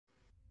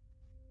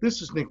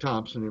This is Nick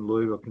Thompson in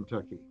Louisville,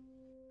 Kentucky.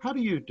 How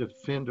do you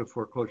defend a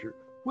foreclosure?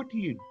 What do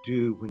you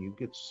do when you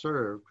get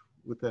served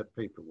with that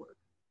paperwork?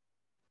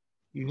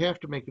 You have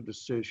to make a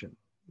decision.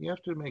 You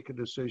have to make a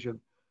decision.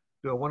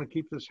 Do I want to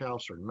keep this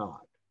house or not?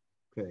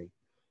 Okay.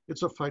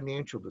 It's a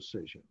financial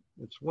decision.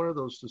 It's one of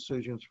those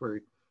decisions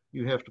where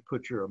you have to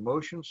put your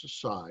emotions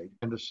aside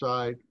and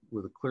decide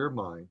with a clear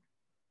mind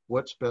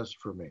what's best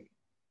for me.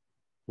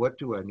 What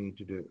do I need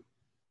to do?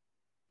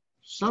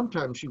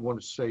 Sometimes you want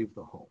to save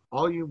the home.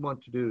 All you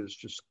want to do is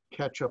just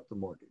catch up the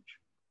mortgage.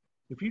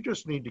 If you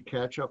just need to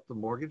catch up the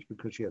mortgage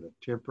because you had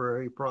a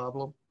temporary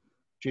problem,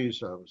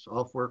 geez, I was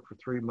off work for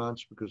 3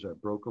 months because I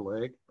broke a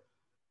leg,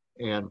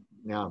 and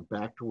now I'm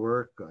back to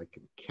work. I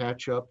can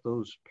catch up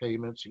those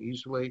payments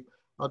easily.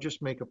 I'll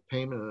just make a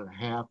payment and a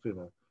half in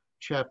a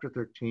Chapter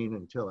 13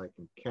 until I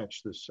can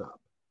catch this up.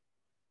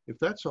 If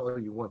that's all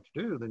you want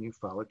to do, then you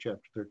file a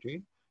Chapter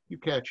 13, you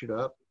catch it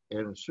up,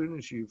 and as soon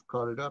as you've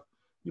caught it up,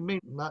 you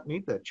may not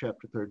need that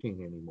Chapter 13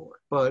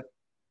 anymore. But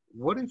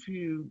what if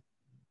you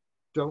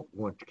don't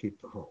want to keep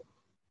the home?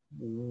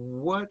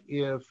 What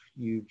if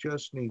you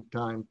just need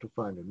time to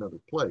find another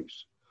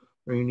place,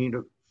 or you need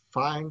to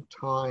find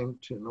time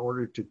in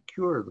order to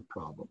cure the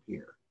problem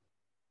here?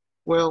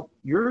 Well,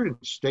 you're in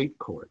state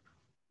court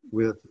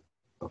with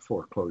a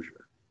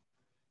foreclosure,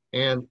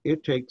 and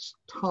it takes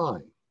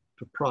time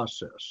to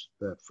process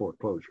that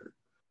foreclosure.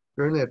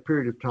 During that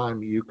period of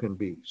time, you can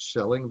be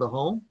selling the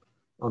home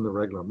on the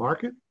regular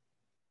market.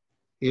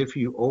 If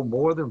you owe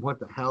more than what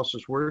the house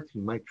is worth,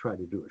 you might try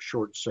to do a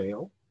short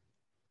sale.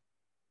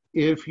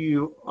 If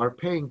you are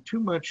paying too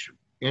much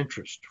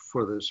interest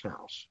for this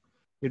house,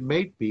 it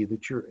may be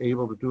that you're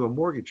able to do a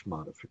mortgage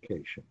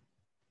modification.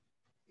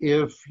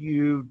 If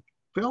you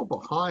fell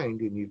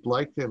behind and you'd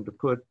like them to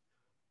put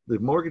the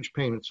mortgage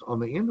payments on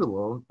the end of the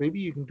loan, maybe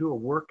you can do a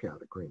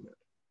workout agreement.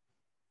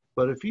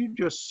 But if you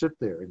just sit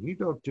there and you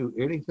don't do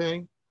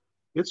anything,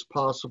 it's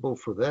possible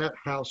for that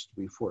house to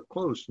be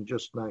foreclosed in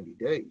just 90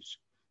 days.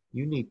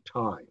 You need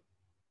time.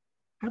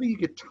 How do you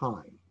get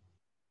time?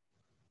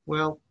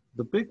 Well,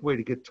 the big way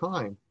to get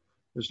time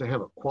is to have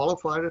a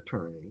qualified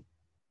attorney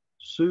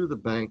sue the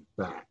bank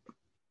back,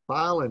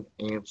 file an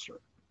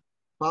answer,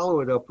 follow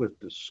it up with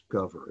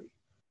discovery.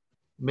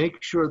 Make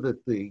sure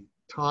that the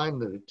time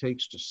that it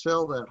takes to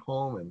sell that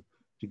home and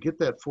to get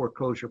that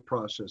foreclosure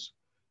process,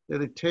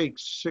 that it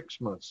takes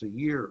 6 months, a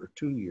year, or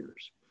 2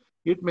 years.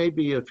 It may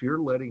be if you're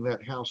letting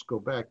that house go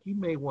back, you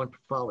may want to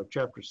file a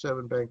Chapter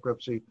 7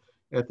 bankruptcy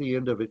at the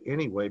end of it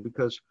anyway,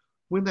 because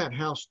when that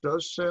house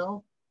does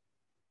sell,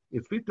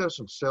 if it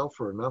doesn't sell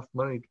for enough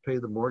money to pay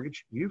the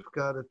mortgage, you've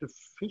got a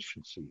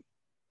deficiency.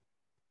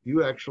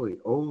 You actually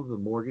owe the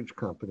mortgage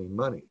company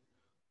money.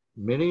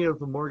 Many of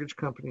the mortgage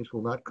companies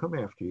will not come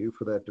after you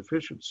for that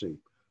deficiency,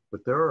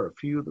 but there are a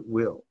few that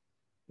will.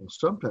 And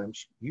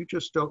sometimes you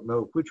just don't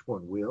know which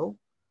one will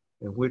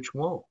and which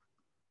won't.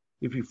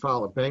 If you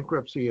file a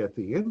bankruptcy at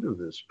the end of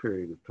this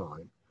period of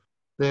time,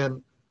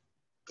 then,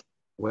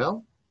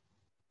 well,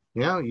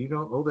 now you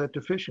don't owe that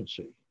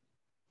deficiency.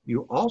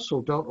 You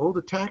also don't owe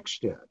the tax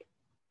debt.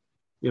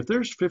 If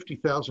there's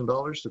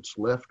 $50,000 that's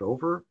left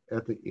over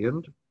at the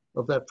end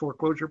of that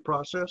foreclosure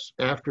process,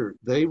 after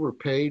they were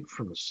paid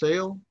from the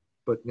sale,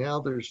 but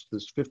now there's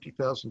this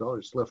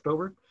 $50,000 left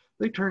over,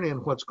 they turn in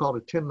what's called a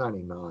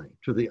 1099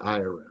 to the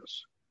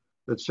IRS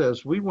that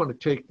says, we want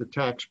to take the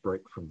tax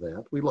break from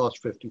that. We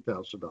lost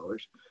 $50,000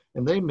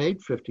 and they made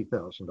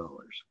 $50,000.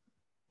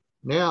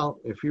 Now,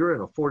 if you're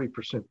in a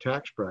 40%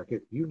 tax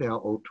bracket, you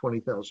now owe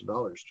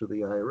 $20,000 to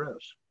the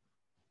IRS.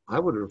 I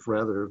would have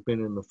rather have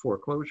been in the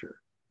foreclosure.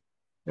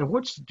 And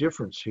what's the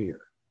difference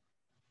here?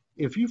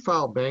 If you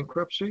file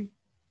bankruptcy,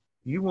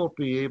 you won't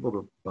be able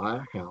to buy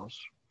a house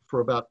for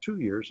about 2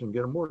 years and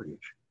get a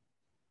mortgage.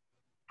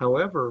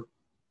 However,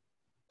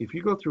 if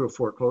you go through a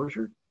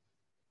foreclosure,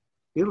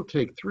 it'll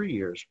take 3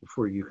 years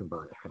before you can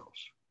buy a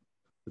house.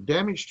 The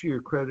damage to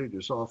your credit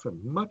is often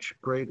much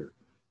greater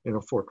in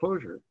a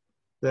foreclosure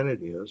than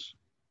it is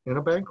in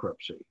a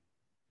bankruptcy.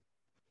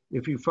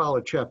 If you file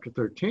a Chapter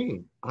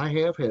 13, I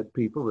have had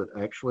people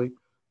that actually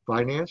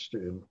financed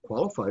and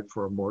qualified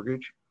for a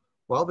mortgage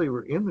while they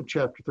were in the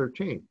Chapter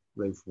 13.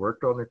 They've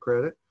worked on their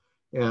credit,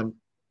 and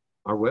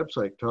our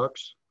website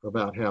talks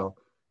about how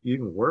you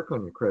can work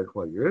on your credit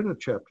while you're in a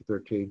Chapter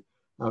 13.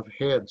 I've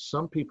had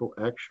some people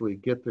actually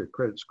get their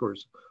credit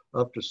scores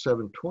up to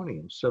 720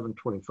 and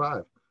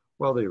 725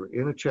 while they were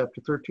in a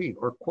Chapter 13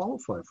 or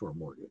qualify for a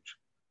mortgage.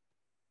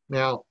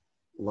 Now,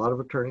 a lot of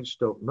attorneys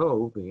don't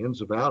know the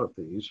ins and outs of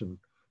these, and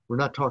we're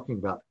not talking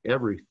about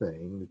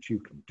everything that you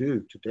can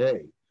do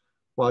today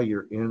while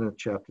you're in a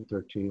Chapter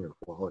 13 or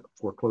while a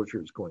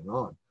foreclosure is going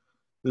on.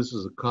 This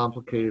is a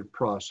complicated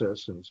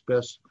process, and it's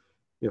best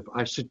if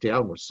I sit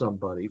down with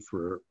somebody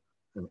for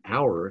an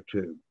hour or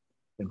two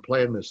and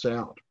plan this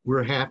out.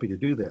 We're happy to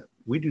do that.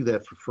 We do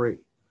that for free.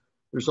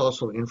 There's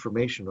also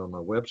information on my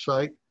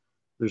website.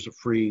 There's a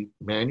free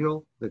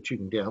manual that you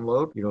can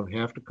download. You don't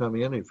have to come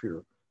in if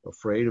you're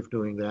afraid of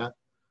doing that.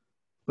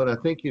 But I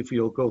think if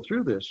you'll go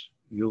through this,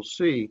 you'll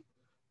see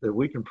that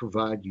we can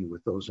provide you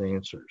with those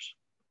answers.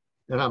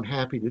 And I'm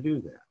happy to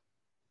do that.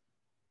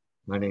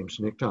 My name's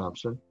Nick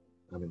Thompson.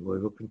 I'm in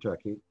Louisville,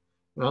 Kentucky,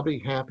 and I'll be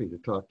happy to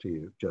talk to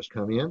you. Just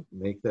come in,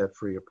 make that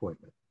free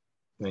appointment.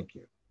 Thank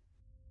you.